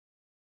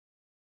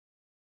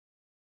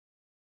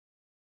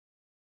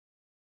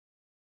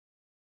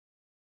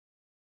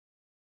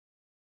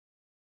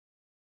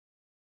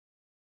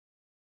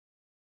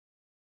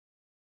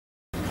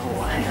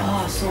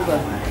saw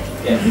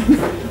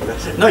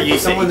that. No, you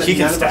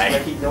can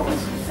stay.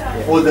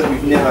 Or that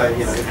we've never,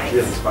 you know,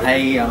 really spoken.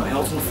 Hey, I'm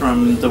Hellton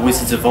from the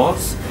Wizards of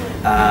Oz,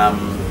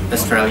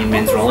 Australian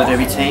men's roller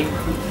derby team.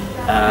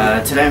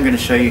 Today I'm going to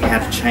show you how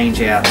to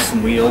change out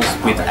some wheels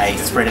with a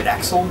threaded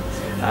axle,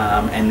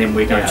 and then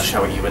we're going to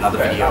show you another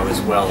video as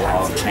well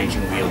of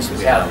changing wheels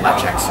with a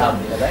latch axle.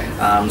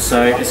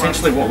 So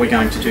essentially what we're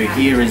going to do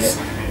here is,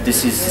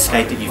 this is the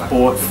skate that you've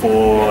bought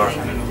for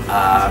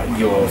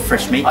your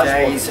fresh meat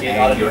days,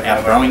 and you're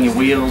outgrowing your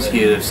wheels,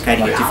 you're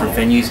skating at different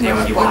venues now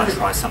and you want to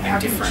try something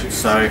different.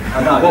 So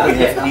what we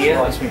have here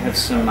is we have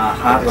some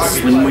heartless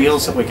slim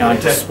wheels that we're going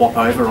to swap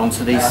over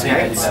onto these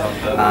skates.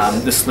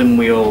 The slim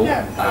wheel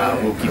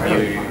will give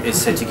you, is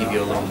said to give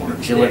you a little more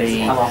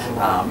agility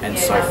and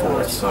so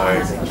forth. So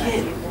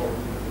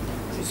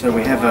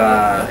we have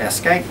our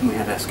skate, and we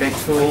have our skate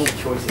tool.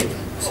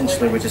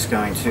 Essentially we're just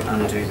going to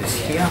undo this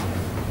here.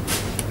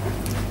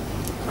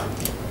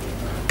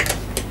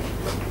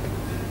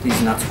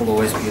 These nuts will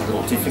always be a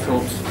little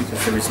difficult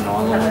because there is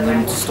nylon on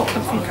them to stop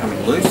them from coming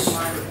loose.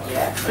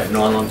 But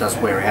nylon does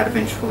wear out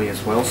eventually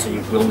as well, so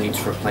you will need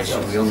to replace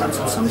your wheel nuts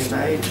at some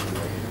stage.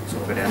 So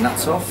we'll get our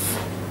nuts off.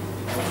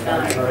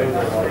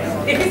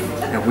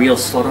 Our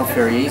wheels slot off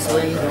very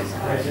easily.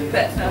 We've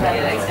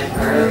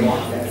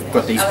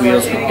got these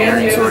wheels with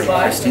bearings already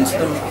pressed into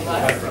them.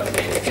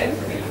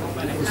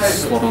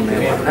 Just slot on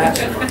there like that.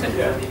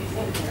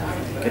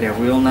 Get our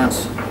wheel nut.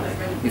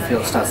 You feel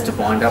it starts to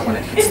bind up when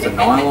it hits the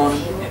nylon.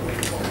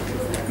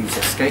 Use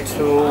our skate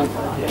tool.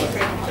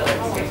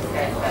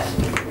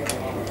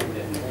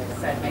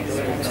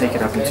 Take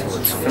it up until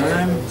it's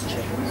firm.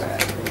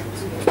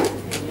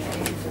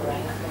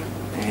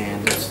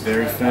 And it's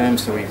very firm,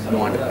 so we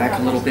wind it back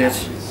a little bit.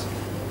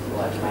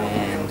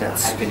 And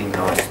that's spinning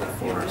nicely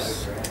for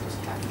us.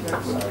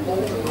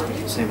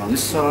 Same on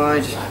this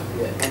side.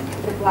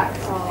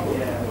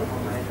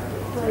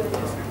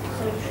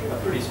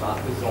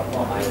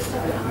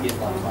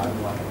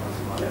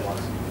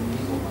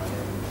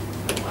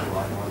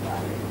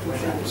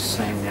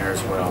 Same there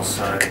as well,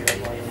 so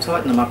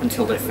tighten them up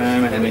until they're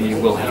firm, and then you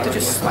will have to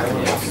just slacken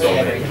them off a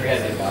little bit.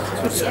 So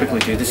we'll just quickly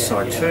do this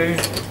side too.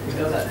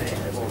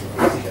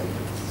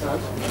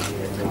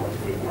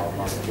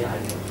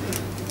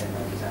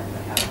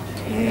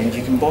 And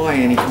you can buy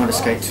any kind of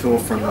skate tool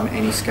from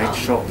any skate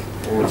shop,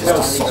 or just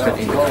a socket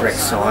in the correct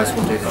size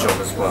will do the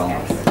job as well.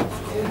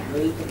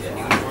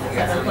 So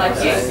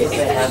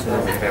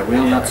we have our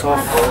wheel nuts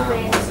off,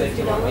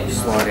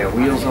 slide our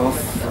wheels off,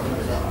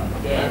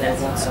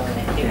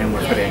 and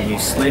we've got our new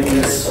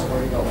slims.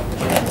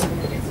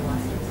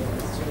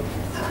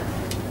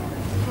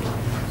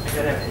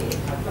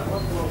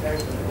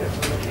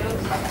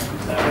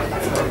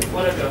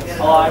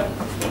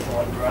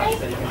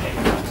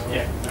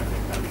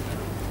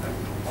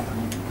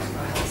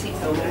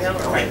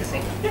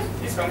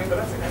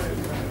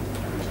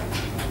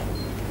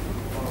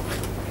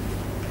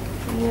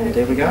 And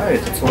there we go,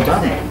 it's all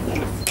done.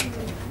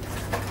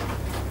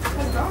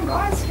 How's it going,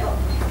 guys?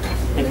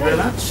 Thank you very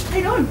much. How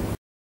you doing?